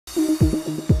Hey,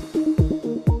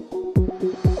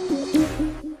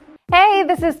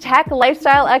 this is tech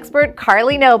lifestyle expert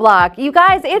Carly Knobloch. You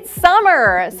guys, it's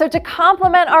summer! So to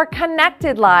complement our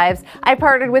connected lives, I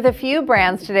partnered with a few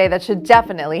brands today that should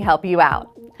definitely help you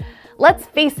out. Let's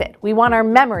face it, we want our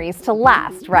memories to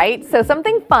last, right? So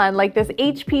something fun like this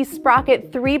HP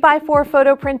Sprocket 3x4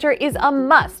 photo printer is a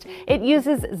must. It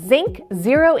uses zinc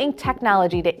zero ink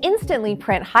technology to instantly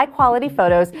print high quality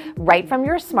photos right from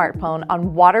your smartphone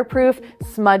on waterproof,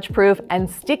 smudge-proof, and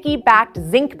sticky-backed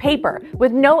zinc paper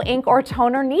with no ink or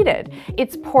toner needed.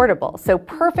 It's portable, so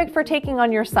perfect for taking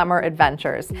on your summer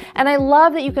adventures. And I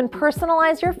love that you can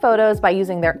personalize your photos by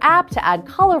using their app to add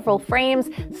colorful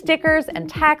frames, stickers, and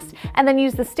text, and then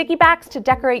use the sticky backs to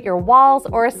decorate your walls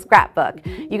or a scrapbook.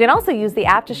 You can also use the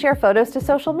app to share photos to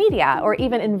social media or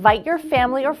even invite your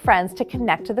family or friends to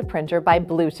connect to the printer by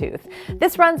Bluetooth.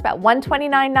 This runs about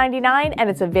 $129.99 and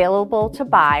it's available to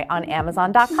buy on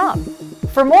Amazon.com.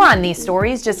 For more on these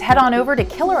stories, just head on over to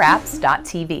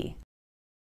killerapps.tv.